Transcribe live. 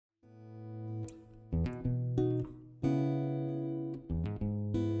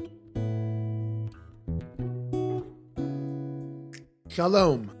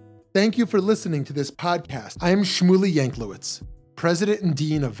Shalom. Thank you for listening to this podcast. I am Shmuley Yanklowitz, President and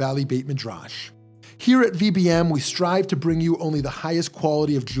Dean of Valley Beit Midrash. Here at VBM, we strive to bring you only the highest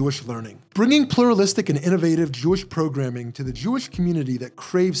quality of Jewish learning, bringing pluralistic and innovative Jewish programming to the Jewish community that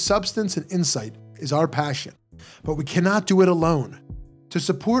craves substance and insight is our passion, but we cannot do it alone. To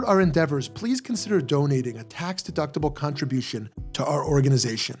support our endeavors, please consider donating a tax-deductible contribution to our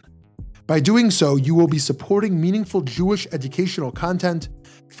organization. By doing so, you will be supporting meaningful Jewish educational content,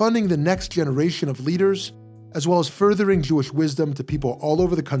 funding the next generation of leaders, as well as furthering Jewish wisdom to people all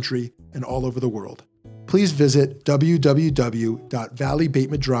over the country and all over the world. Please visit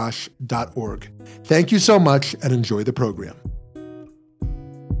www.valleybeitmidrash.org. Thank you so much and enjoy the program.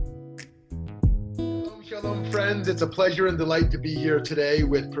 Shalom, friends. It's a pleasure and delight to be here today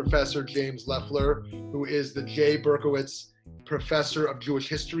with Professor James Leffler, who is the J. Berkowitz Professor of Jewish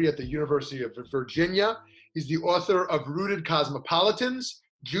History at the University of Virginia. He's the author of Rooted Cosmopolitans,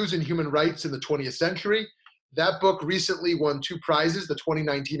 Jews and Human Rights in the 20th Century. That book recently won 2 prizes, the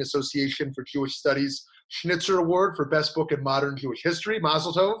 2019 Association for Jewish Studies Schnitzer Award for Best Book in Modern Jewish History,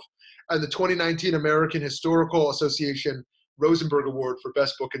 Mazel Tov, and the 2019 American Historical Association Rosenberg Award for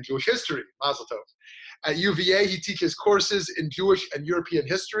Best Book in Jewish History, Mazel Tov. At UVA, he teaches courses in Jewish and European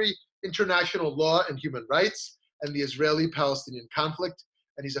history, international law and human rights, and the Israeli-Palestinian conflict,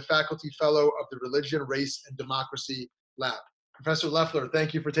 and he's a faculty fellow of the Religion, Race, and Democracy Lab. Professor Leffler,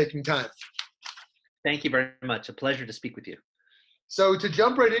 thank you for taking time. Thank you very much. A pleasure to speak with you. So to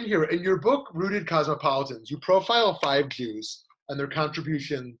jump right in here, in your book, Rooted Cosmopolitans, you profile 5 Jews and their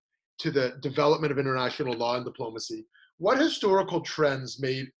contribution to the development of international law and diplomacy. What historical trends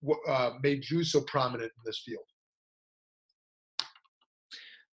made Jews so prominent in this field?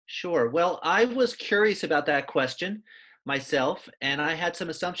 Sure. Well, I was curious about that question myself, and I had some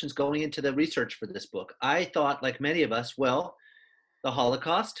assumptions going into the research for this book. I thought, like many of us, well, the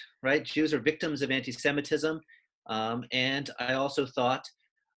Holocaust, right? Jews are victims of anti-Semitism, and I also thought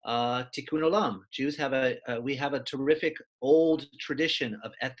Tikkun Olam. Jews have we have a terrific old tradition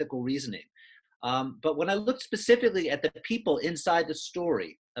of ethical reasoning. But when I looked specifically at the people inside the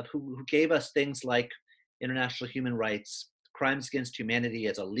story of who gave us things like international human rights, crimes against humanity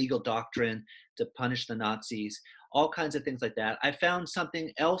as a legal doctrine to punish the Nazis, all kinds of things like that, I found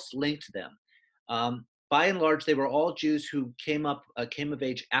something else linked them. By and large, they were all Jews who came of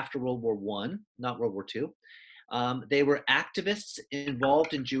age after World War I, not World War II. They were activists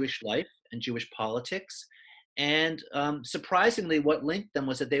involved in Jewish life and Jewish politics. And surprisingly, what linked them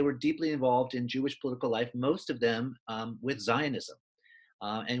was that they were deeply involved in Jewish political life, most of them with Zionism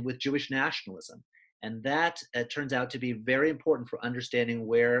and with Jewish nationalism. And that turns out to be very important for understanding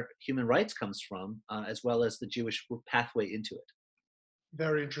where human rights comes from, as well as the Jewish pathway into it.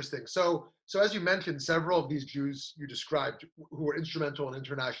 Very interesting. So as you mentioned, several of these Jews you described who were instrumental in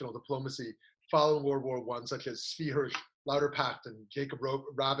international diplomacy following World War I, such as Zvi Hirsch, Lauterpacht, and Jacob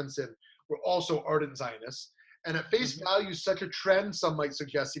Robinson, were also ardent Zionists. And at face value, such a trend, some might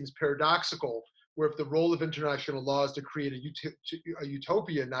suggest, seems paradoxical, where if the role of international law is to create a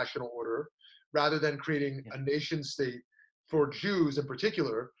utopian national order, rather than creating a nation state for Jews in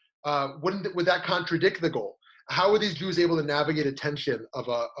particular, would that contradict the goal? How were these Jews able to navigate a tension of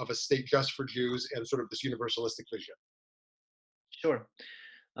a state just for Jews and sort of this universalistic vision? Sure.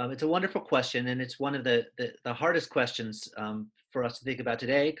 It's a wonderful question, and it's one of the hardest questions for us to think about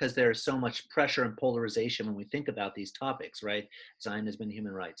today, because there's so much pressure and polarization when we think about these topics, right? Zionism and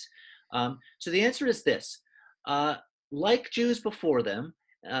human rights. So the answer is this. Like Jews before them,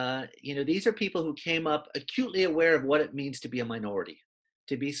 these are people who came up acutely aware of what it means to be a minority,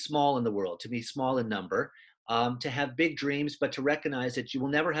 to be small in the world, to be small in number, to have big dreams, but to recognize that you will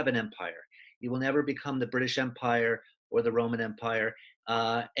never have an empire. You will never become the British Empire or the Roman Empire.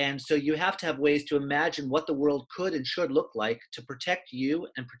 And so you have to have ways to imagine what the world could and should look like to protect you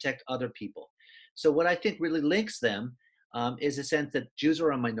and protect other people. So what I think really links them is a sense that Jews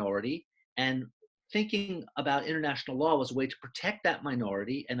are a minority, and thinking about international law was a way to protect that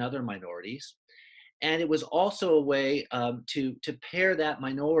minority and other minorities. And it was also a way to pair that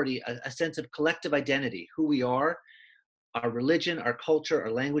minority, a sense of collective identity, who we are, our religion, our culture,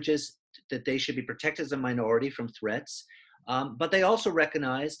 our languages, that they should be protected as a minority from threats. But they also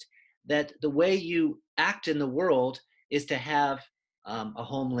recognized that the way you act in the world is to have a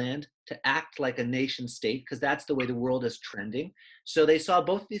homeland, to act like a nation state, because that's the way the world is trending. So they saw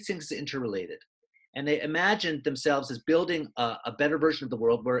both these things as interrelated. And they imagined themselves as building a better version of the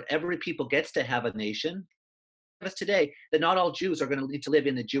world where every people gets to have a nation. Us today, that not all Jews are going to need to live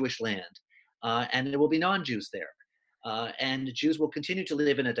in the Jewish land, and there will be non-Jews there. And Jews will continue to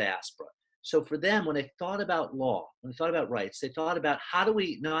live in a diaspora. So for them, when they thought about law, when they thought about rights, they thought about how do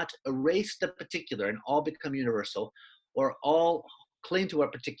we not erase the particular and all become universal or all cling to a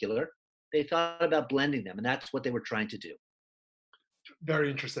particular. They thought about blending them, and that's what they were trying to do. Very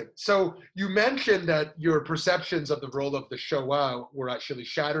interesting. So you mentioned that your perceptions of the role of the Shoah were actually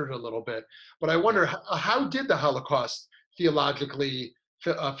shattered a little bit, but I wonder how did the Holocaust theologically,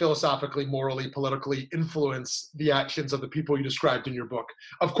 philosophically, morally, politically influence the actions of the people you described in your book?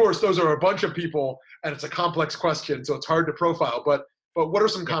 Of course, those are a bunch of people, and it's a complex question, so it's hard to profile. But what are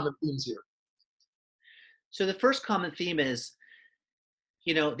some common themes here? So the first common theme is,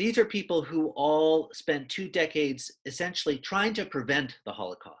 these are people who all spent 2 decades essentially trying to prevent the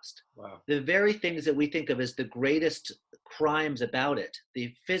Holocaust. Wow. The very things that we think of as the greatest crimes about it,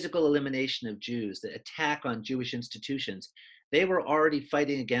 the physical elimination of Jews, the attack on Jewish institutions, they were already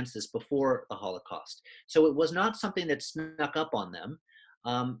fighting against this before the Holocaust. So it was not something that snuck up on them.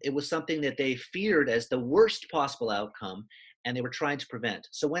 It was something that they feared as the worst possible outcome, and they were trying to prevent.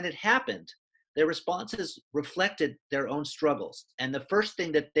 So when it happened, their responses reflected their own struggles. And the first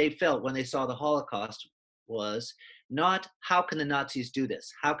thing that they felt when they saw the Holocaust was not, how can the Nazis do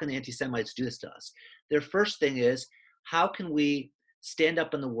this? How can the anti-Semites do this to us? Their first thing is, how can we stand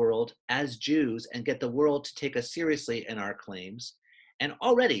up in the world as Jews and get the world to take us seriously in our claims? And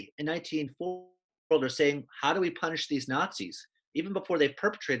already in 1940, they're saying, how do we punish these Nazis? Even before they've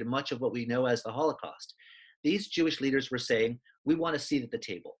perpetrated much of what we know as the Holocaust. These Jewish leaders were saying, we want a seat at the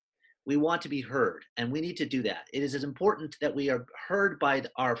table. We want to be heard, and we need to do that. It is as important that we are heard by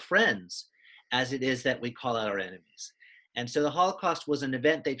our friends as it is that we call out our enemies. And so the Holocaust was an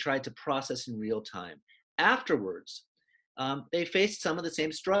event they tried to process in real time. Afterwards, they faced some of the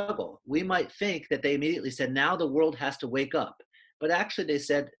same struggle. We might think that they immediately said, now the world has to wake up. But actually they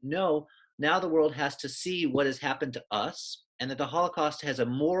said, no, now the world has to see what has happened to us, and that the Holocaust has a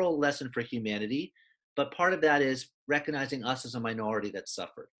moral lesson for humanity. But part of that is recognizing us as a minority that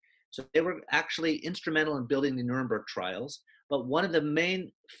suffered. So they were actually instrumental in building the Nuremberg trials. But one of the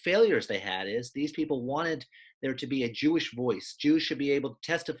main failures they had is these people wanted there to be a Jewish voice. Jews should be able to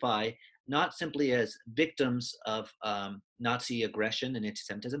testify not simply as victims of Nazi aggression and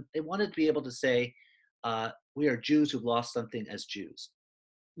anti-Semitism. They wanted to be able to say, we are Jews who've lost something as Jews.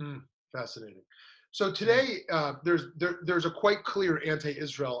 Fascinating. So today, there's a quite clear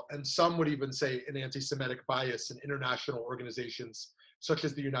anti-Israel, and some would even say an anti-Semitic bias in international organizations such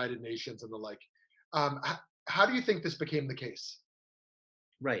as the United Nations and the like. How do you think this became the case?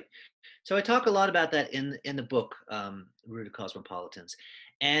 Right. So I talk a lot about that in the book, Rooted Cosmopolitans.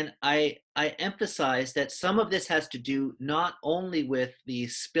 And I emphasize that some of this has to do not only with the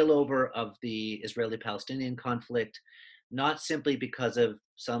spillover of the Israeli-Palestinian conflict, not simply because of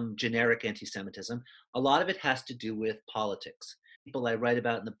some generic anti-Semitism. A lot of it has to do with politics. People I write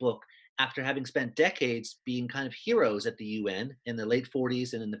about in the book, after having spent decades being kind of heroes at the UN in the late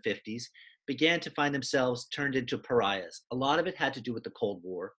 40s and in the 50s, began to find themselves turned into pariahs. A lot of it had to do with the Cold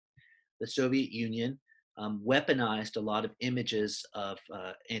War. The Soviet Union weaponized a lot of images of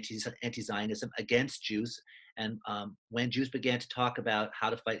anti-Zionism against Jews. And when Jews began to talk about how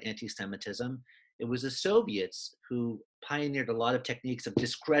to fight anti-Semitism, it was the Soviets who pioneered a lot of techniques of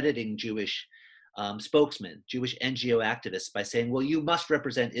discrediting Jewish spokesmen, Jewish NGO activists, by saying, well, you must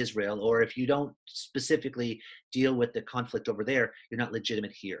represent Israel, or if you don't specifically deal with the conflict over there, you're not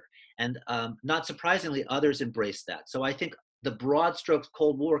legitimate here. And not surprisingly, others embraced that. So I think the broad strokes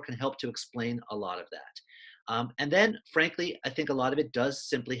Cold War can help to explain a lot of that. And then, frankly, I think a lot of it does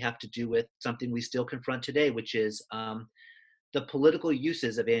simply have to do with something we still confront today, which is the political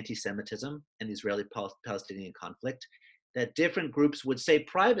uses of anti-Semitism and the Israeli-Palestinian conflict, that different groups would say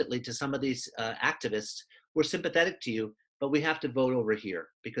privately to some of these activists, we're sympathetic to you, but we have to vote over here,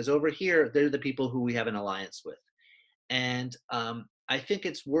 because over here, they're the people who we have an alliance with. And I think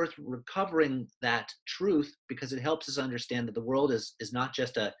it's worth recovering that truth, because it helps us understand that the world is not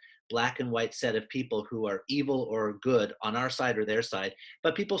just a black and white set of people who are evil or good on our side or their side,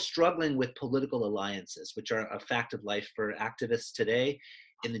 but people struggling with political alliances, which are a fact of life for activists today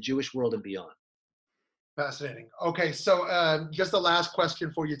in the Jewish world and beyond. Fascinating. Okay, so just the last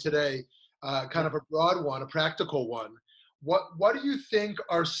question for you today, kind of a broad one, a practical one. What do you think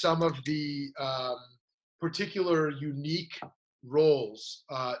are some of the particular unique roles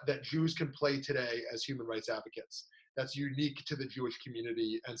that Jews can play today as human rights advocates that's unique to the Jewish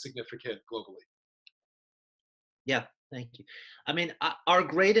community and significant globally? Yeah, thank you. I mean, our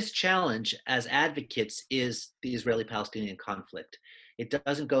greatest challenge as advocates is the Israeli-Palestinian conflict. It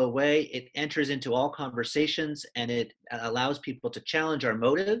doesn't go away. It enters into all conversations, and it allows people to challenge our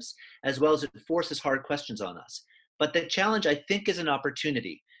motives, as well as it forces hard questions on us. But the challenge, I think, is an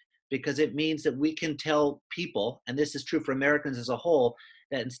opportunity because it means that we can tell people, and this is true for Americans as a whole,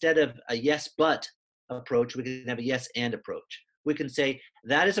 that instead of a yes, but approach, we can have a yes and approach. We can say,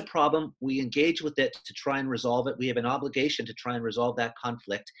 that is a problem. We engage with it to try and resolve it. We have an obligation to try and resolve that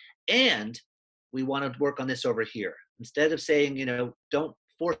conflict. And we want to work on this over here. Instead of saying, don't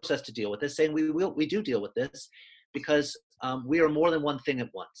force us to deal with this, saying we do deal with this because we are more than one thing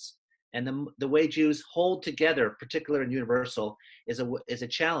at once. And the way Jews hold together, particular and universal, is a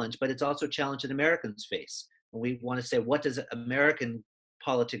challenge, but it's also a challenge that Americans face. And we want to say, what does American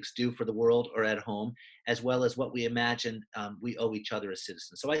politics do for the world or at home, as well as what we imagine we owe each other as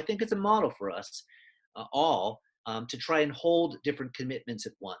citizens. So I think it's a model for us all to try and hold different commitments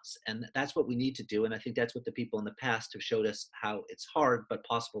at once. And that's what we need to do. And I think that's what the people in the past have showed us how it's hard, but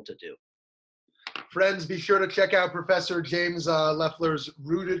possible to do. Friends, be sure to check out Professor James Leffler's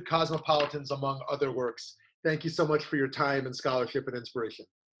Rooted Cosmopolitans, among other works. Thank you so much for your time and scholarship and inspiration.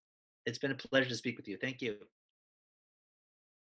 It's been a pleasure to speak with you. Thank you.